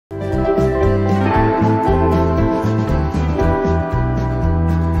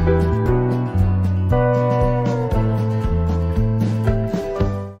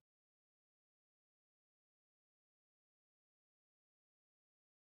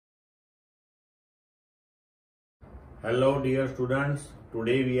Hello dear students,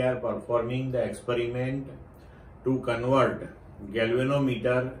 today we are performing the experiment to convert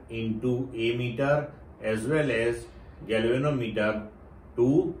galvanometer into ammeter as well as galvanometer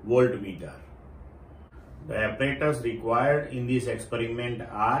to voltmeter. The apparatus required in this experiment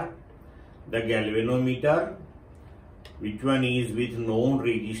are the galvanometer, which one is with known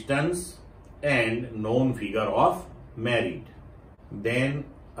resistance and known figure of merit. Then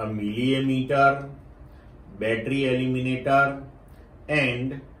a milliammeter, battery eliminator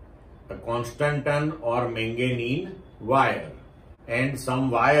and a constant or manganese wire and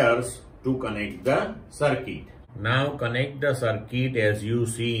some wires to connect the circuit. Now connect the circuit as you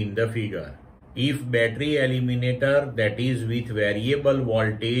see in the figure. If battery eliminator, that is with variable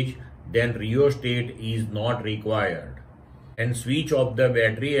voltage, then rheostat is not required, and switch of the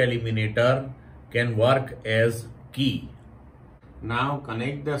battery eliminator can work as key. Now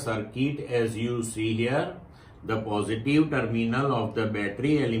connect the circuit as you see here. The positive terminal of the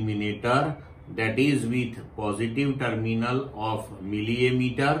battery eliminator, that is with positive terminal of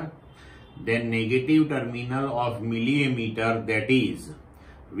milliammeter, then negative terminal of milliammeter, that is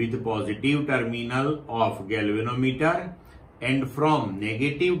with positive terminal of galvanometer, and from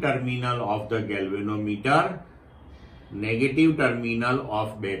negative terminal of the galvanometer, negative terminal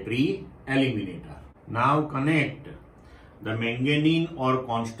of battery eliminator. Now connect the manganese or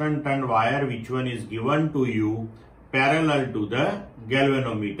constant wire, which one is given to you, parallel to the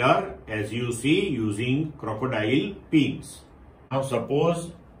galvanometer as you see using crocodile pins. Now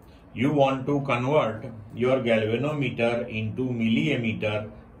suppose you want to convert your galvanometer into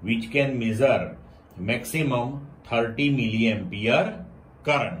milliammeter, which can measure maximum 30 milliampere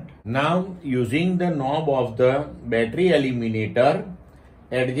current. Now using the knob of the battery eliminator,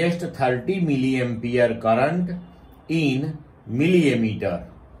 adjust 30 milliampere current in milliammeter.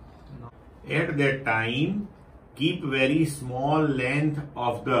 At that time, keep very small length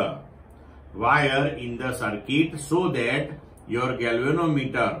of the wire in the circuit so that your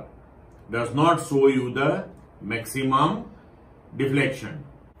galvanometer does not show you the maximum deflection.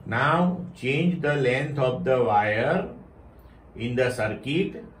 Now change the length of the wire in the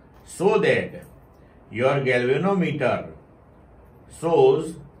circuit so that your galvanometer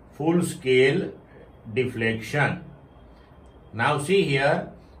shows full scale deflection. Now see here,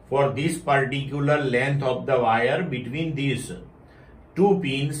 for this particular length of the wire between these two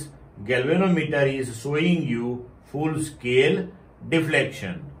pins, galvanometer is showing you full scale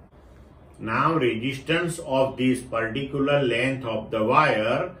deflection. Now resistance of this particular length of the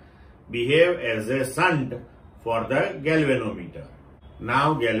wire behave as a shunt for the galvanometer.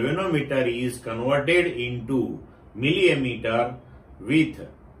 Now galvanometer is converted into milliammeter with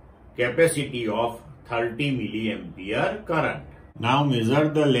capacity of 30 milliampere current. Now measure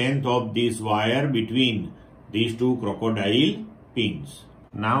the length of this wire between these two crocodile pins.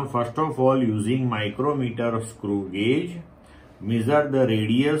 Now first of all, using micrometer screw gauge, measure the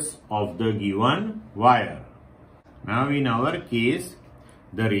radius of the given wire. Now in our case,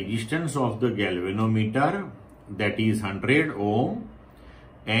 the resistance of the galvanometer, that is 100 ohm,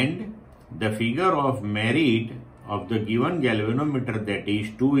 and the figure of merit of the given galvanometer, that is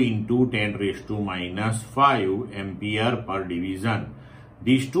 2 into 10 raised to minus 5 ampere per division.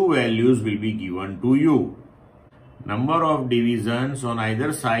 These two values will be given to you. Number of divisions on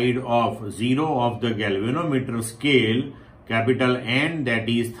either side of 0 of the galvanometer scale, capital N, that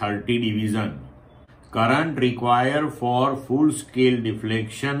is 30 division. Current required for full scale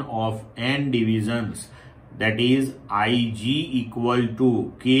deflection of N divisions, that is Ig equal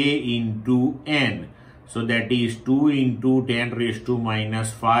to K into N. So that is 2 into 10 raised to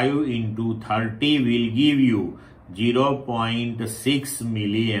minus 5 into 30 will give you 0.6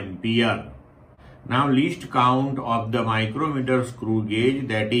 milliampere. Now least count of the micrometer screw gauge,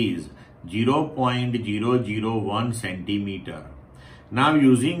 that is 0.001 centimeter. Now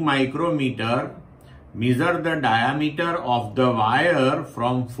using micrometer, measure the diameter of the wire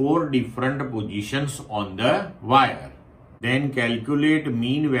from 4 different positions on the wire. Then calculate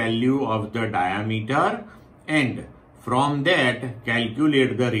mean value of the diameter, and from that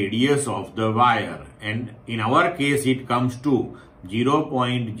calculate the radius of the wire, and in our case it comes to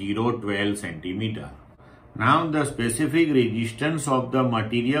 0.012 centimeter. Now the specific resistance of the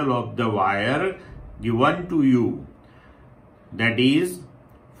material of the wire given to you, that is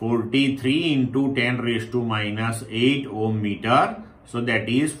 43 into 10 raised to minus 8 ohm meter. So that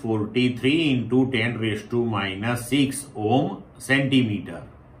is 43 into 10 raised to minus 6 ohm centimeter.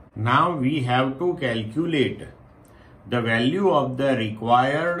 Now we have to calculate the value of the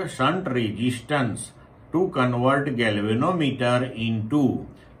required shunt resistance to convert galvanometer into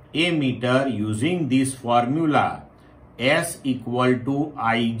ammeter using this formula S equal to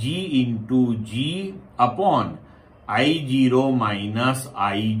Ig into G upon I0 minus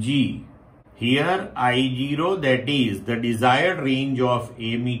Ig. Here I0, that is the desired range of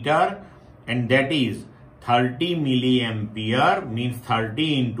ammeter, and that is 30 milliampere, means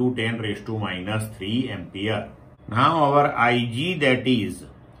 30 into 10 raised to minus 3 ampere. Now our Ig, that is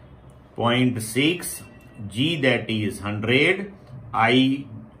 0.6, G, that is 100,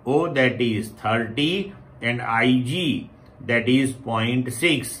 IO, that is 30, and Ig, that is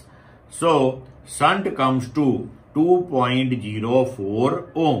 0.6. So shunt comes to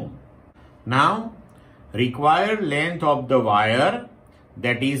 2.04 ohm. Now required length of the wire,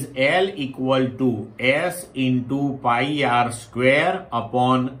 that is L equal to S into pi r square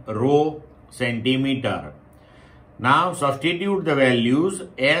upon rho centimeter. Now substitute the values.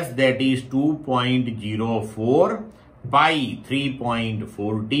 S, that is 2.04, pi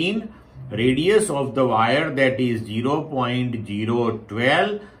 3.14, radius of the wire, that is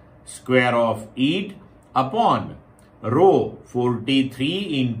 0.012 square of it upon rho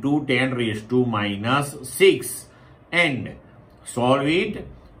 43 into 10 raised to minus 6, and solve it.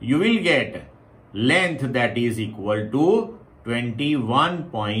 You will get length that is equal to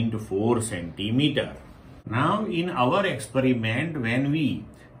 21.4 centimeter. Now in our experiment, when we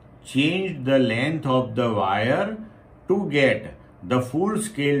changed the length of the wire to get the full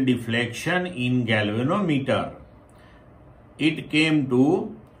scale deflection in galvanometer, it came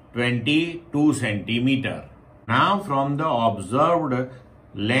to 22 centimeter. Now from the observed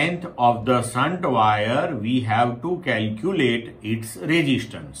length of the shunt wire, we have to calculate its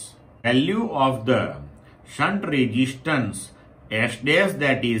resistance. Value of the shunt resistance S dash,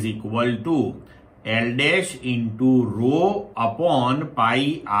 that is equal to L dash into rho upon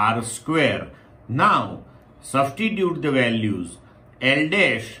pi r square. Now substitute the values. L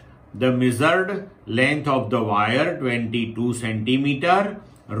dash, the measured length of the wire, 22 centimeter,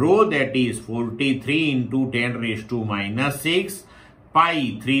 rho, that is 43 into 10 raised to minus 6,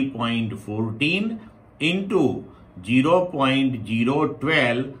 pi 3.14 into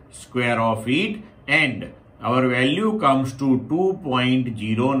 0.012 square of it, and our value comes to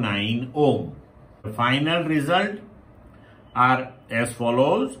 2.09 ohm. The final result are as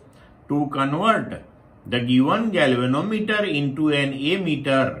follows. To convert the given galvanometer into an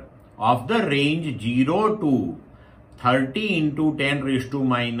ammeter of the range 0 to 30 into 10 raised to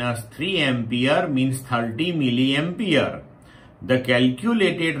minus 3 ampere, means 30 milliampere. The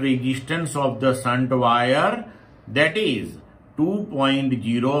calculated resistance of the shunt wire, that is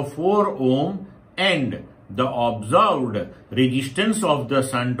 2.04 ohm, and the observed resistance of the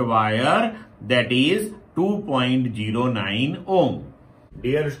shunt wire, that is 2.09 ohm.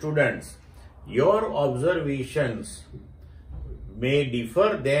 Dear students, your observations may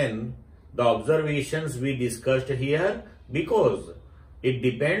differ than the observations we discussed here, because it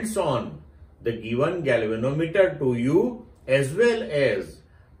depends on the given galvanometer to you as well as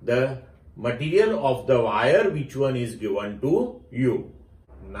the material of the wire which one is given to you.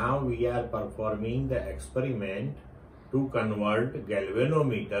 Now we are performing the experiment to convert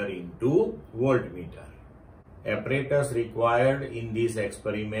galvanometer into voltmeter. Apparatus required in this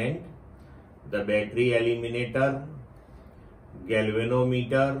experiment: the battery eliminator,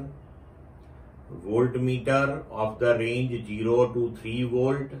 galvanometer, voltmeter of the range 0 to 3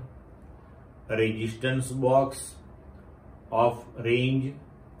 volt, resistance box of range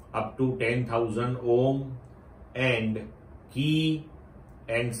up to 10,000 ohm, and key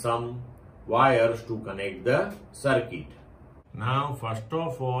and some wires to connect the circuit. Now first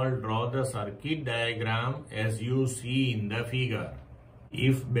of all, draw the circuit diagram as you see in the figure.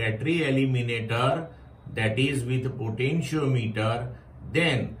 If battery eliminator, that is with potentiometer,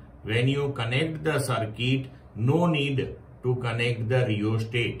 then when you connect the circuit, no need to connect the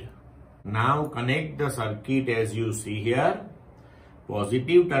rheostat. Now connect the circuit as you see here.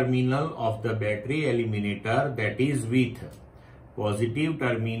 Positive terminal of the battery eliminator, that is with positive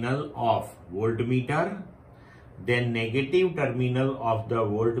terminal of voltmeter, then negative terminal of the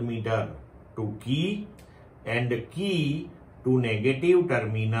voltmeter to key, and key to negative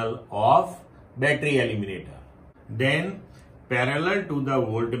terminal of battery eliminator. Then parallel to the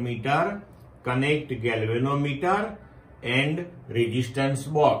voltmeter, connect galvanometer and resistance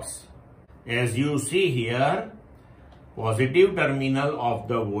box. As you see here, positive terminal of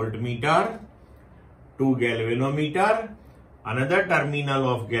the voltmeter to galvanometer, another terminal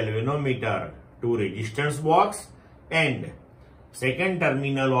of galvanometer to resistance box, and second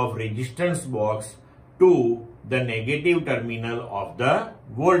terminal of resistance box to the negative terminal of the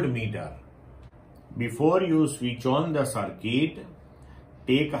voltmeter. Before you switch on the circuit,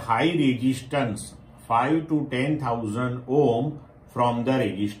 take high resistance 5 to 10,000 ohm from the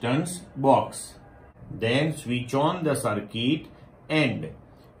resistance box. Then switch on the circuit and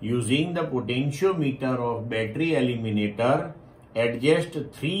using the potentiometer of battery eliminator, adjust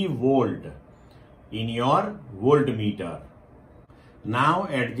 3 volt in your voltmeter. Now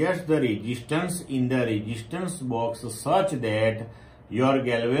adjust the resistance in the resistance box such that your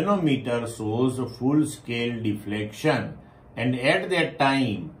galvanometer shows full scale deflection, and at that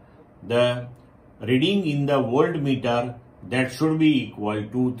time the reading in the voltmeter that should be equal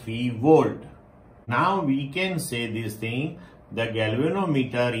to 3 volt. Now we can say this thing, the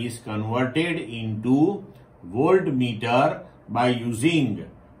galvanometer is converted into voltmeter by using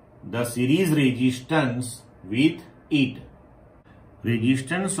the series resistance with it.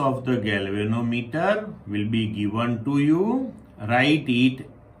 Resistance of the galvanometer will be given to you. Write it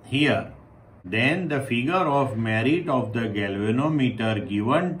here. Then the figure of merit of the galvanometer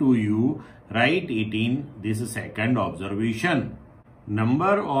given to you, write it in this second observation.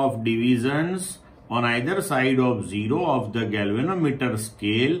 Number of divisions on either side of 0 of the galvanometer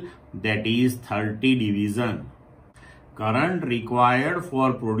scale, that is 30 division. Current required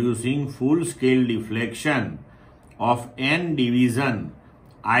for producing full scale deflection of n division,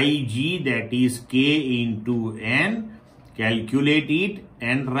 Ig, that is K into n, calculate it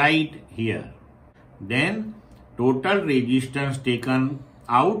and write here. Then total resistance taken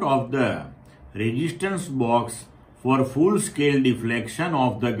out of the resistance box for full scale deflection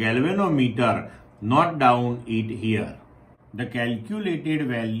of the galvanometer, note down it here. The calculated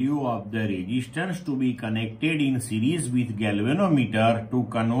value of the resistance to be connected in series with galvanometer to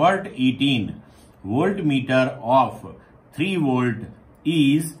convert it in voltmeter of 3 volt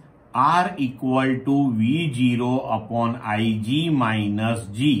is R equal to V0 upon Ig minus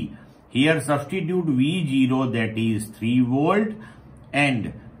G. Here substitute V0, that is 3 volt,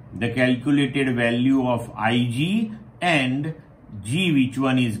 and the calculated value of Ig and G, which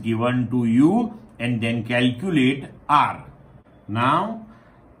one is given to you, and then calculate R. Now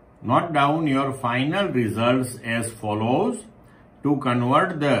note down your final results as follows. To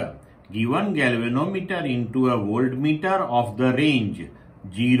convert the given galvanometer into a voltmeter of the range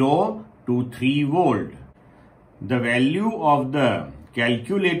 0 to 3 volt, the value of the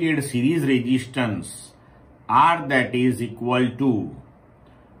calculated series resistance R, that is equal to,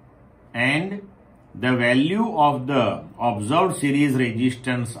 and the value of the observed series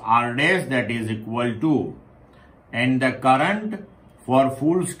resistance R dash, that is equal to, and the current for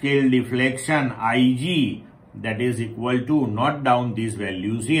full scale deflection Ig, that is equal to, note down these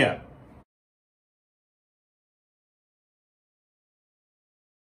values here.